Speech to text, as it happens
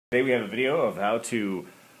Today we have a video of how to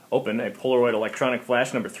open a Polaroid electronic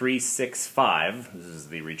flash number 365. This is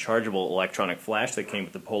the rechargeable electronic flash that came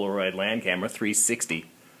with the Polaroid land camera 360.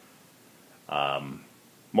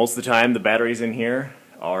 Most of the time the batteries in here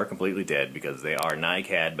are completely dead because they are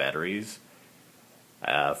NiCad batteries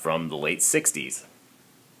from the late 60s.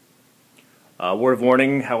 Word of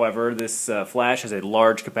warning, however, this flash has a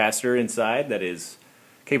large capacitor inside that is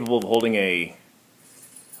capable of holding a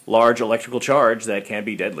large electrical charge that can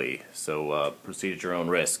be deadly, so proceed at your own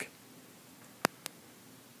risk.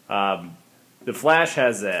 The flash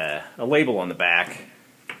has a label on the back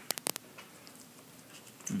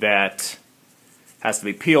that has to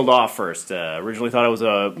be peeled off first. Originally thought it was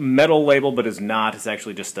a metal label, but it's not. It's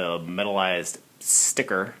actually just a metallized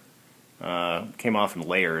sticker. Came off in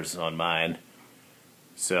layers on mine.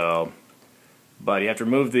 But you have to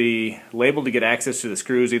remove the label to get access to the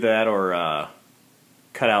screws, either that or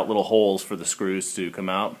cut out little holes for the screws to come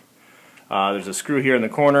out. There's a screw here in the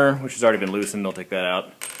corner which has already been loosened. I'll take that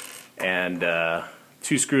out. And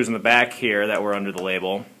two screws in the back here that were under the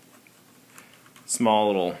label. Small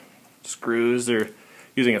little screws. They're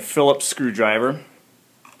using a Phillips screwdriver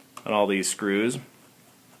on all these screws.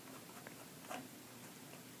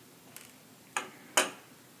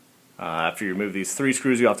 After you remove these three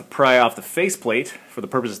screws, you have to pry off the faceplate. For the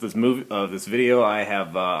purpose of this video, I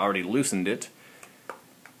have already loosened it.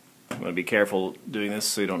 I'm going to be careful doing this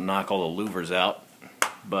so you don't knock all the louvers out.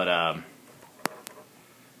 But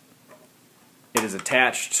it is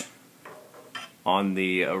attached on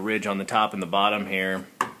the ridge on the top and the bottom here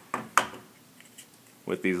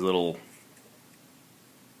with these little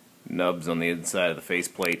nubs on the inside of the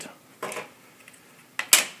faceplate.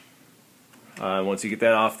 Once you get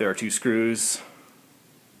that off, there are two screws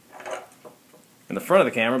in the front of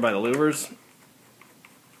the camera by the louvers.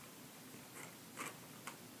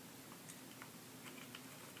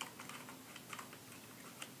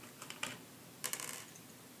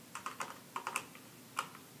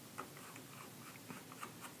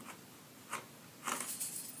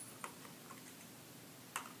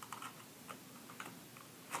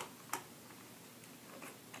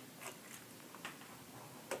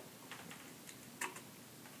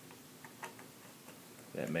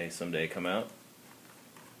 That may someday come out.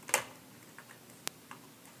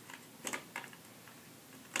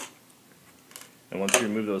 And once you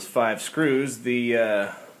remove those 5 screws,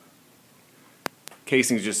 the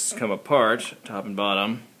casings just come apart, top and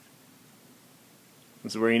bottom.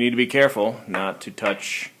 This is where you need to be careful not to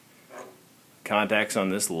touch contacts on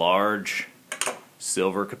this large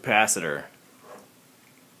silver capacitor.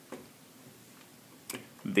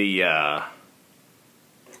 The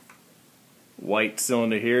white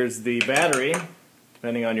cylinder here is the battery.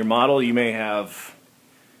 Depending on your model, you may have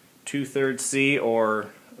 2/3 C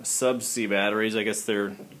or sub-C batteries. I guess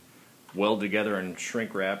they're welded together and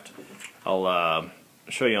shrink wrapped. I'll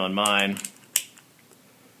show you on mine.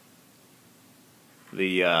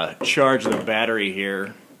 The charge of the battery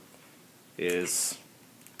here is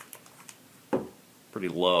pretty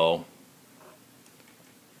low.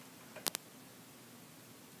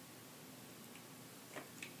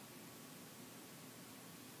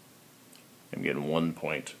 I'm getting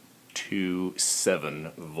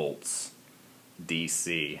 1.27 volts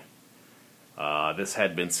DC. This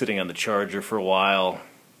had been sitting on the charger for a while,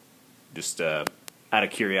 just out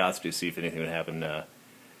of curiosity to see if anything would happen.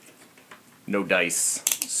 No dice.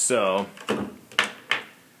 So,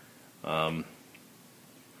 but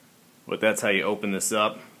that's how you open this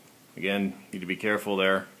up. Again, you need to be careful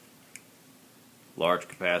there. Large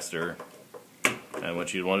capacitor. And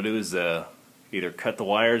what you'd want to do is either cut the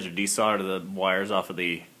wires or desolder the wires off of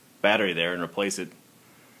the battery there and replace it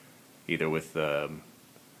either with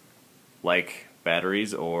like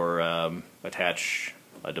batteries or attach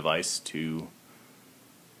a device to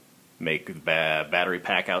make the battery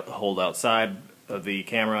pack hold outside of the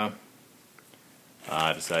camera.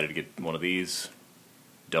 I decided to get one of these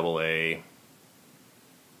AA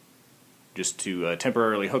just to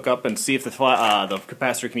temporarily hook up and see if the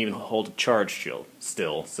capacitor can even hold a charge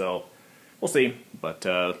still. So we'll see, but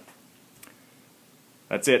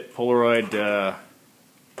that's it. Polaroid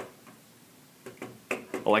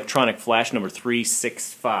electronic flash number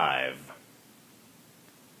 365.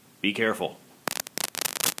 Be careful.